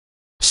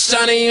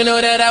Shawty, you know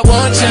that I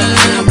want ya,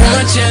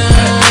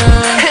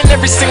 and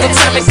every single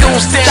time it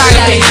goes down,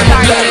 shawty,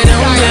 I'ma blow it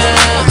on ya,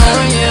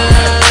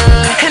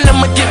 and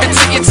I'ma give it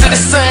to you to the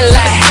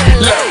sunlight.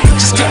 Look,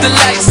 just keep the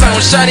lights on,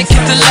 shawty,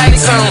 keep the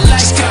lights on.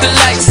 Just keep the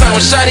lights on,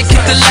 shawty,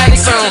 keep the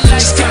lights on.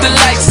 Just keep the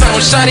lights on,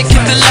 shawty,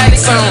 keep the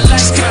lights on.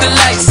 Just keep the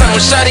lights on,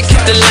 shawty,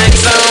 keep the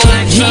lights on.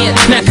 Yeah,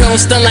 now gon'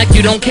 stun like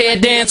you don't care,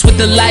 dance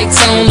with the lights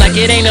on, like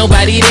it ain't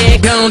nobody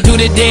there. Gon' do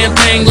the damn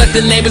thing, let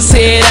the neighbors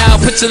head out.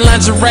 Put your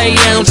lingerie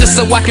on, just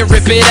so I can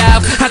rip it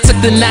out. I took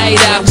the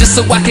night out, just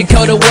so I can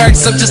go to work.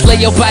 So just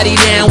lay your body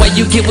down while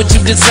you get what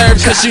you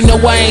deserve. Cause you know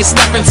I ain't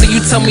stopping till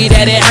you tell me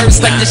that it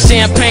hurts. Like the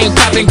champagne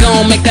popping,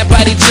 gon' make that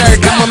body jerk.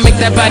 I'ma make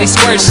that body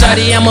squirt,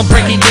 shawty, I'ma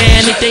break it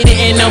down. If they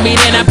didn't know me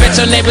then, I bet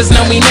your neighbors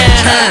know me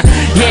now, huh?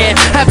 Yeah,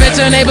 I bet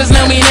your neighbors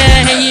know me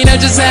now. And you know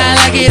just how I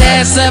like it,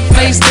 ass up,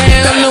 face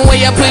down. The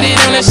way I put it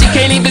on her, she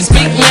can't even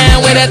speak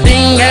now. With that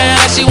thing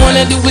out, all she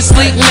wanna do is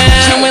sleep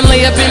now. And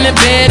lay up in the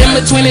bed in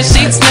between the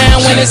sheets now.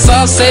 When it's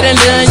all said and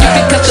done, you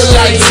can cut the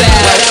lights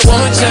out.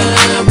 But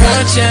I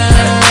want ya,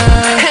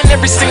 and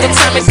every single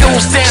time it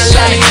goes down,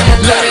 like I'ma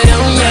blow it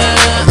on ya,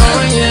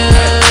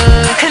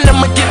 and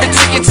I'ma give it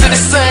to you to the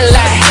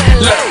sunlight.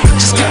 Look,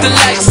 just keep the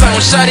lights on,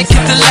 shawty,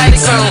 keep the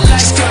lights on.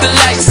 Just keep the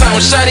lights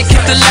on, shawty,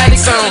 keep the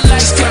lights on.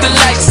 Just keep the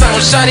lights on,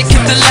 shawty,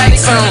 keep the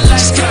lights on.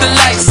 Just keep the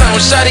lights on,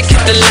 shawty,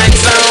 keep the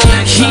lights on.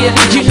 Yeah,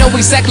 you know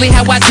exactly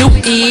how I do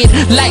it.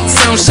 Lights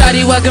on,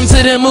 shawty, welcome to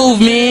the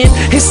movement.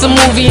 It's a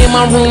movie in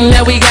my room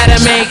that we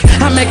gotta make.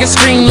 I make her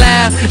scream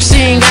loud,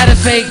 she ain't gotta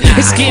fake.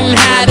 It's getting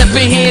hot up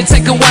in here,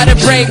 take a water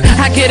break.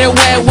 I get a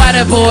wet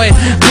water boy,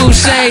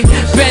 Boucher.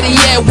 Better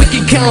yet, we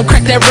can come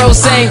crack that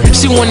rosé.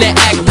 She wanna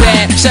act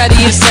bad, shawty,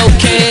 it's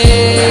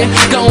okay.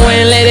 Go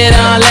and let it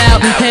all out.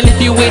 And if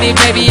you with it,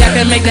 baby, I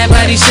can make that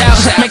body shout.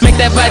 Make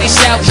that body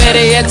shout,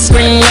 better yet,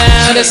 scream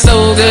loud. It's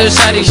so good,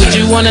 shawty, would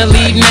you wanna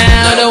leave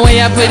now? The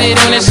way I put it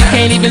on her, she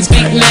can't even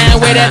speak now.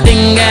 Wear that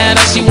thing out,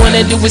 all she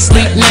wanna do is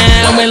sleep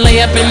now. And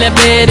lay up in the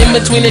bed in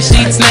between the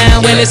sheets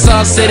now. When it's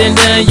all said and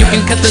done, you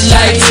can cut the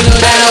lights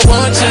out. I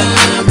want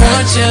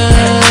ya,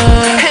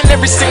 and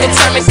every single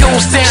time it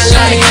goes down,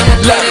 like I'ma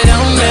blow it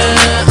on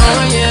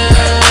ya,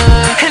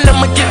 and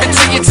I'ma give it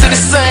to you to the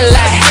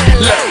sunlight.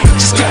 Look,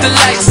 just keep the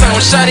lights on,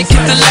 shawty,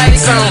 keep the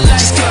lights on.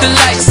 Just keep the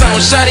lights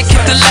on, shawty,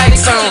 keep the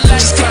lights on.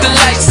 Just keep the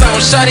lights on,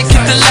 shawty,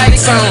 keep the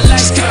lights on.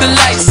 Just keep the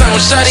lights on,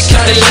 shawty,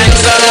 keep the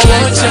lights on.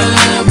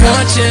 I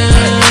want ya,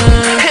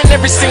 and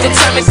every single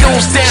time it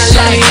goes down,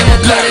 like I'ma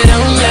blow it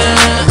on ya,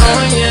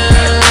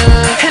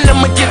 and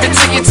I'ma give it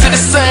to you to the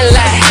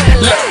sunlight.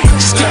 Look,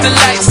 just keep the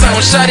lights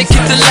on, shawty,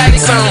 keep the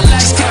lights on.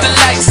 Just keep the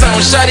lights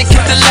on, shawty,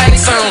 keep the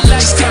lights on.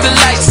 Just keep the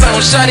lights on,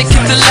 shawty,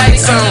 keep the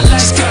lights on.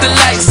 Just keep